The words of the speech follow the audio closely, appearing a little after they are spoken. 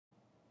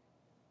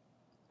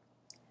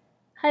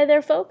Hi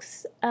there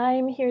folks,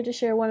 I'm here to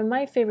share one of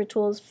my favorite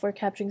tools for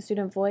capturing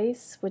student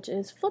voice, which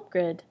is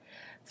Flipgrid.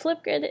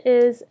 Flipgrid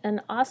is an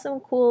awesome,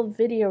 cool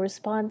video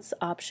response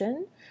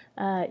option.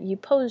 You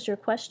pose your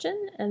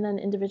question and then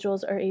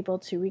individuals are able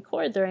to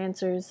record their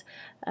answers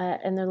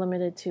and they're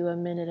limited to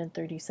 1 minute and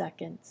 30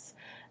 seconds.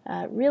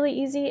 Really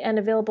easy and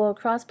available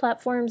across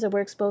platforms. It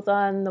works both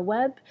on the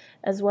web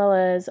as well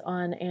as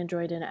on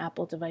Android and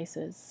Apple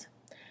devices.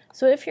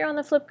 So if you're on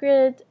the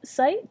Flipgrid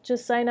site,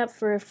 just sign up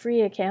for a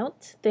free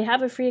account. They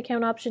have a free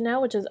account option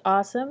now, which is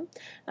awesome.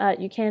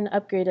 You can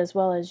upgrade as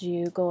well as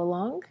you go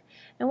along.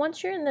 And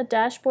once you're in the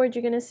dashboard,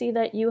 you're going to see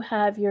that you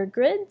have your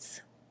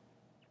grids.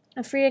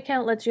 A free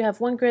account lets you have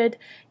one grid.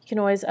 You can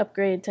always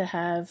upgrade to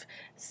have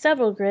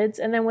several grids.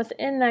 And then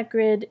within that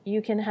grid,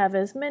 you can have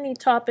as many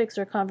topics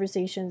or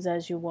conversations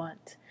as you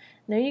want.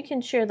 Now you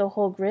can share the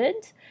whole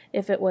grid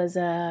if it was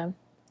a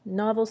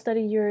novel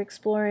study you're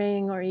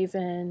exploring or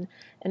even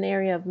an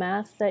area of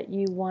math that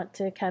you want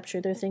to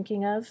capture their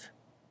thinking of.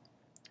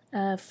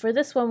 For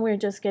this one, we're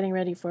just getting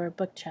ready for a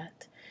book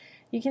chat.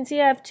 You can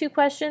see I have 2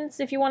 questions.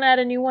 If you want to add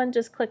a new one,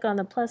 just click on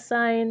the plus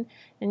sign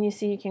and you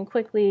see you can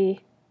quickly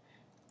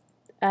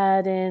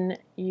add in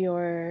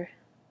your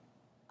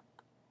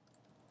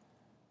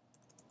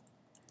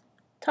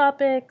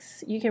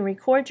topics. You can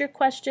record your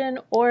question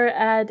or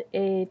add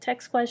a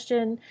text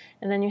question,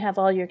 and then you have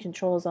all your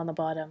controls on the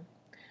bottom.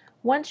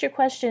 Once your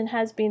question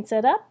has been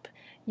set up,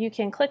 you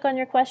can click on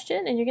your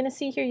question and you're going to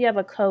see here you have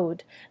a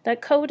code.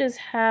 That code is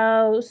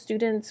how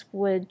students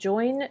would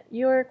join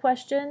your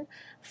question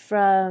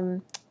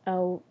from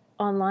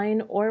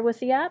online or with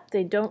the app.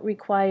 They don't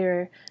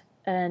require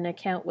an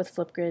account with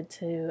Flipgrid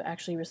to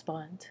actually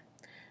respond.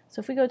 So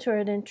if we go to our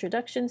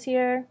introductions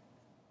here,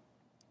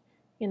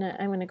 I'm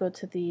going to go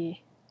to the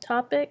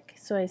topic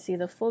so I see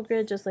the full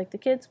grid just like the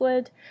kids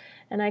would,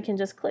 and I can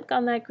just click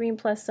on that green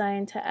plus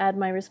sign to add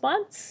my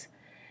response.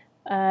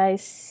 I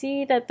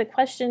see that the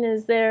question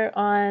is there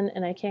on,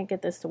 and I can't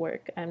get this to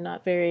work.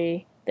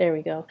 There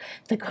we go.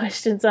 The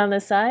question's on the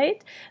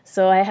side.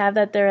 So I have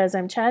that there as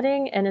I'm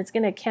chatting, and it's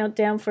going to count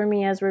down for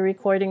me as we're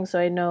recording so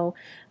I know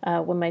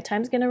when my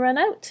time's going to run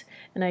out.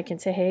 And I can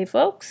say, hey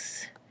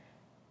folks,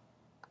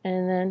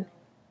 and then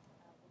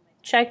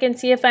check and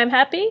see if I'm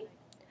happy.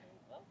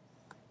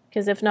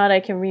 Because if not, I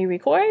can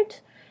re-record.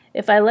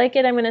 If I like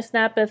it, I'm going to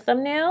snap a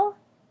thumbnail.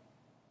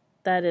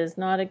 That is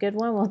not a good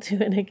one. We'll do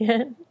it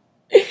again.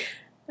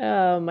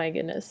 Oh my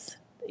goodness,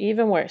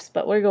 even worse,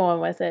 but we're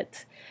going with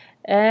it.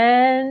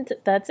 And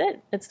that's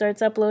it. It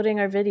starts uploading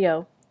our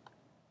video.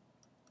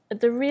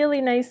 The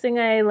really nice thing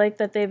I like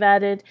that they've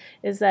added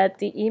is that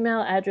the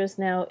email address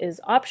now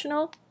is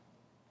optional.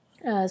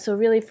 So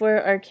really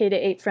for our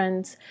K-8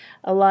 friends,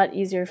 a lot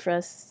easier for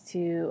us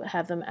to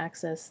have them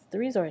access the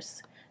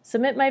resource.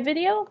 Submit my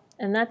video,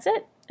 and that's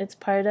it. It's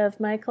part of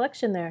my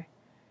collection there.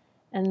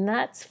 And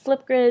that's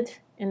Flipgrid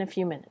in a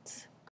few minutes.